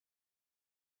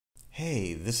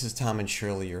Hey, this is Tom and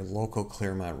Shirley, your local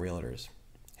Claremont realtors.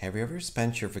 Have you ever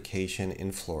spent your vacation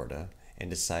in Florida and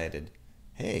decided,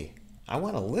 hey, I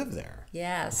want to live there?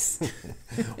 Yes.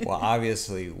 Well,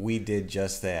 obviously, we did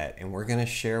just that, and we're going to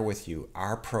share with you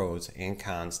our pros and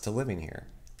cons to living here.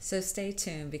 So stay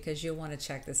tuned because you'll want to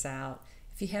check this out.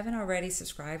 If you haven't already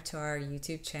subscribed to our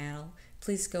YouTube channel,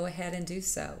 please go ahead and do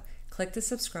so. Click the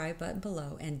subscribe button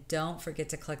below and don't forget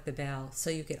to click the bell so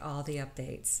you get all the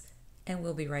updates. And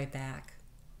we'll be right back.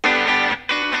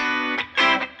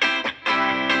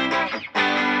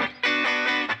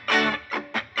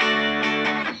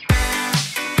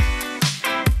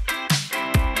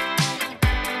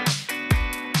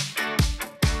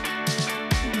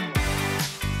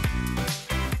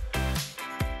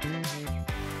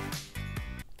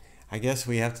 I guess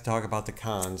we have to talk about the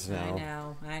cons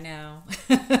now. I know.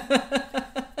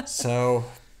 So,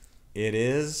 it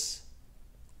is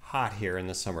hot here in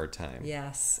the summertime.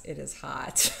 Yes, it is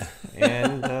hot.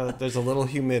 And there's a little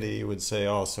humidity, you would say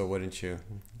also, wouldn't you?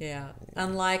 Yeah.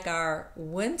 Unlike our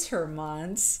winter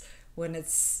months when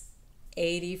it's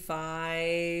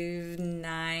 85,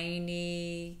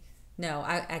 90. No,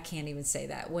 I can't even say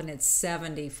that. When it's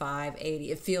 75,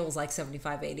 80, it feels like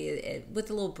 75, 80. With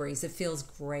a little breeze, it feels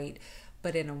great.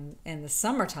 But in the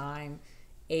summertime,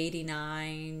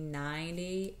 89,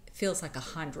 90, it feels like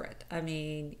 100. I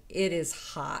mean, it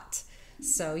is hot.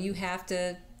 So you have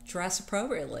to dress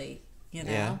appropriately, you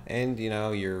know? Yeah, and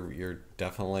you're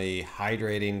definitely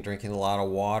hydrating, drinking a lot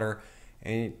of water,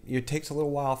 and it takes a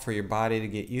little while for your body to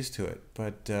get used to it.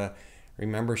 But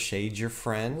remember, shade's your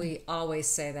friend. We always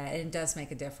say that. It does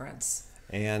make a difference.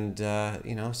 And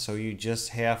so you just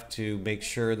have to make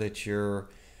sure that you're,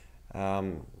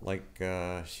 like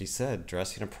she said,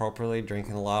 dressing appropriately,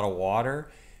 drinking a lot of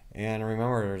water. And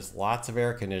remember, there's lots of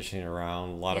air conditioning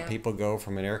around. A lot of people go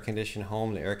from an air-conditioned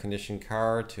home to air-conditioned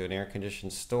car to an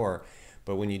air-conditioned store.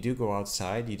 But when you do go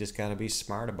outside, you just got to be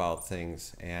smart about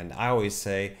things. And I always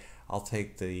say, I'll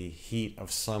take the heat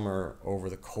of summer over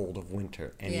the cold of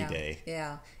winter any day.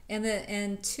 Yeah.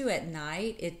 And too, at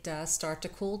night it does start to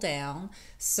cool down.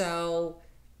 So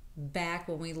back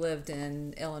when we lived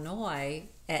in Illinois,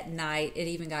 at night it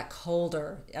even got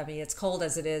colder. I mean, it's cold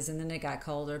as it is, and then it got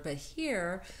colder. But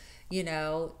here,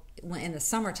 when in the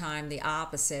summertime, the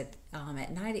opposite.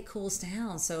 At night it cools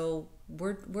down. So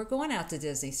we're going out to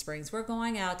Disney Springs. We're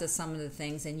going out to some of the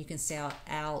things, and you can stay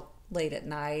out late at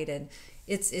night, and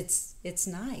it's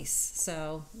nice.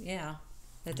 So yeah,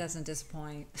 that doesn't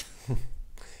disappoint.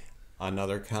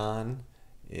 Another con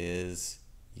is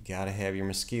you got to have your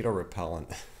mosquito repellent.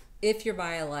 If you're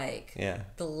by a lake, Yeah.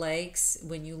 the lakes,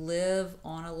 when you live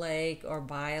on a lake or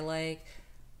by a lake,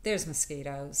 there's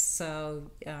mosquitoes.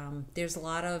 So there's a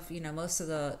lot of, most of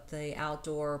the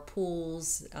outdoor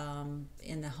pools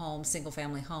in the home, single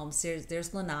family homes, there's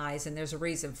lanais, and there's a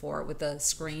reason for it with the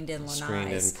screened in lanais.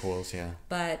 Screened in pools, yeah.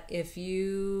 But if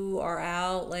you are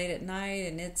out late at night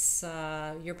and it's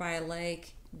you're by a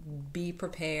lake, be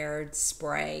prepared,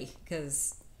 spray,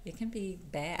 because it can be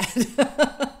bad.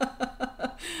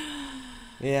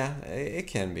 Yeah, it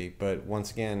can be. But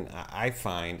once again, I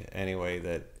find anyway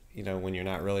that, when you're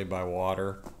not really by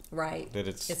water, Right. that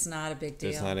It's not a big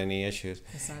deal. there's not any issues.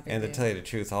 It's not a big And to deal. tell you the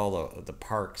truth, all the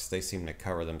parks, they seem to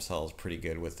cover themselves pretty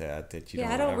good with that. That you Yeah,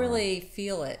 don't I don't ever, really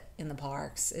feel it in the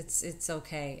parks. It's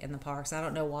okay in the parks. I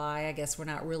don't know why. I guess we're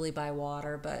not really by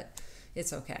water, but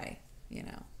it's okay,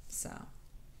 So,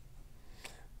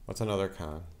 What's another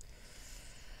con?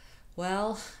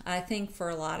 well, I think for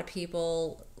a lot of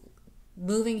people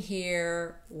moving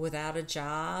here without a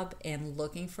job and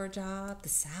looking for a job, the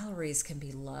salaries can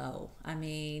be low. I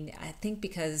mean, I think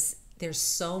because there's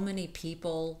so many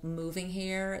people moving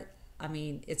here. I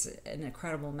mean, it's an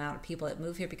incredible amount of people that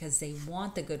move here because they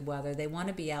want the good weather. They want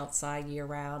to be outside year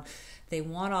round. They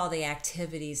want all the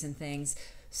activities and things.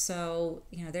 So,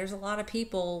 there's a lot of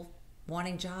people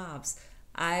wanting jobs.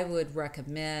 I would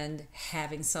recommend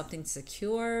having something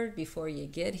secured before you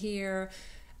get here.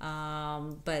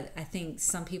 But I think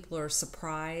some people are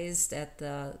surprised at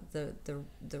the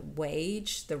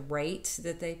wage, the rate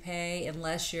that they pay,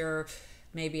 unless you're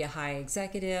maybe a high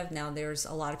executive. Now there's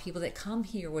a lot of people that come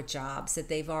here with jobs that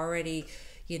they've already,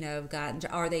 gotten,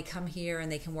 or they come here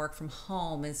and they can work from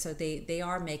home, and so they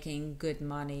are making good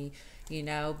money.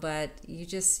 But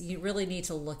you really need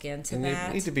to look into And that.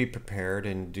 you need to be prepared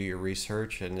and do your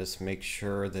research and just make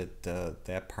sure that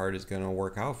that part is going to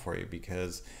work out for you,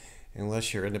 because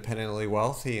unless you're independently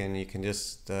wealthy and you can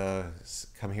just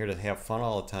come here to have fun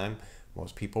all the time,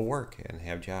 most people work and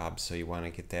have jobs. So you want to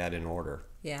get that in order.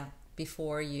 Yeah,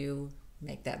 before you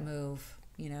make that move,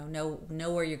 know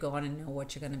where you're going and know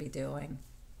what you're going to be doing.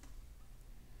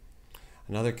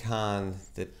 Another con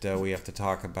that we have to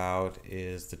talk about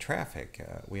is the traffic.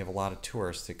 We have a lot of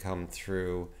tourists that come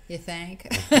through. You think?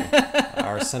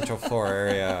 Our Central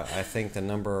Florida area. I think the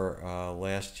number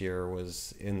last year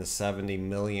was in the 70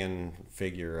 million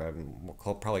figure,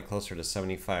 probably closer to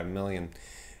 75 million.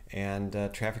 And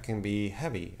traffic can be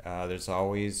heavy. There's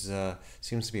always,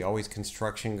 seems to be always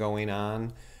construction going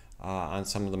on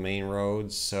some of the main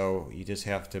roads. So you just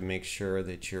have to make sure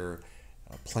that you're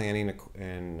planning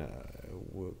and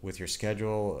with your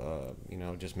schedule,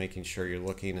 just making sure you're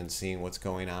looking and seeing what's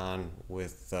going on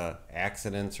with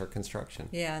accidents or construction.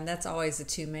 Yeah, and that's always the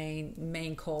two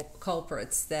main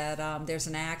culprits. That there's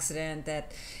an accident,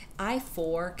 that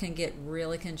I-4 can get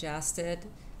really congested.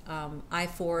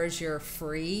 I-4 is your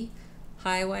free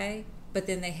highway, but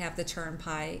then they have the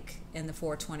turnpike and the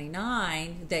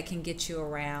 429 that can get you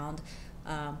around.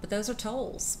 But those are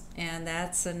tolls, and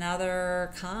that's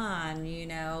another con.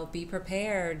 Be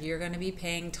prepared. You're going to be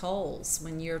paying tolls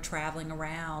when you're traveling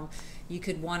around. You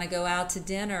could want to go out to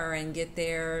dinner and get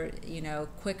there,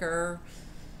 quicker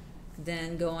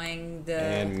than going the...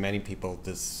 And many people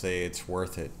just say it's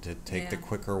worth it to take the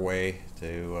quicker way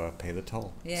to pay the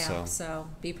toll. Yeah, so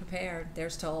be prepared.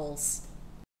 There's tolls.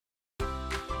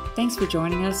 Thanks for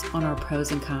joining us on our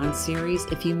Pros and Cons series.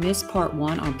 If you missed part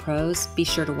 1 on pros, be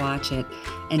sure to watch it.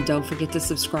 And don't forget to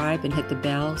subscribe and hit the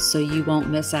bell so you won't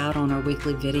miss out on our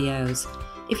weekly videos.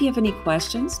 If you have any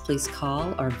questions, please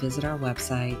call or visit our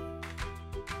website.